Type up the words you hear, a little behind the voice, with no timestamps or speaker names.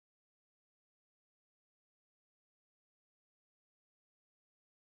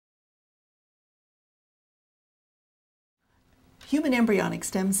Human embryonic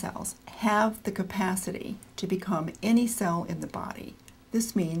stem cells have the capacity to become any cell in the body.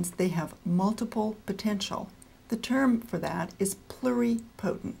 This means they have multiple potential. The term for that is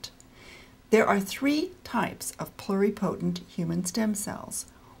pluripotent. There are three types of pluripotent human stem cells.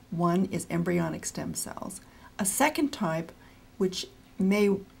 One is embryonic stem cells. A second type, which may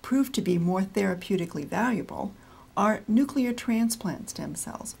prove to be more therapeutically valuable, are nuclear transplant stem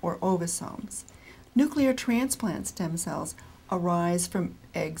cells, or ovasomes. Nuclear transplant stem cells arise from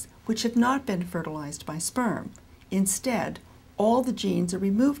eggs which have not been fertilized by sperm. Instead, all the genes are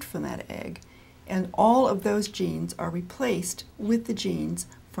removed from that egg, and all of those genes are replaced with the genes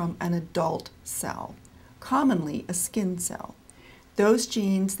from an adult cell, commonly a skin cell. Those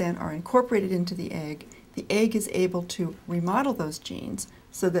genes then are incorporated into the egg. The egg is able to remodel those genes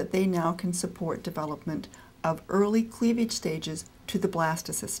so that they now can support development of early cleavage stages to the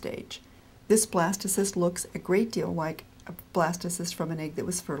blastocyst stage. This blastocyst looks a great deal like a blastocyst from an egg that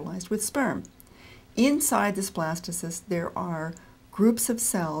was fertilized with sperm. Inside this blastocyst, there are groups of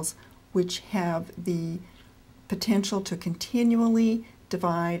cells which have the potential to continually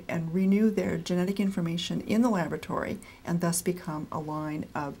divide and renew their genetic information in the laboratory and thus become a line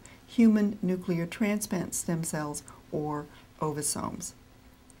of human nuclear transplant stem cells, or ovasomes.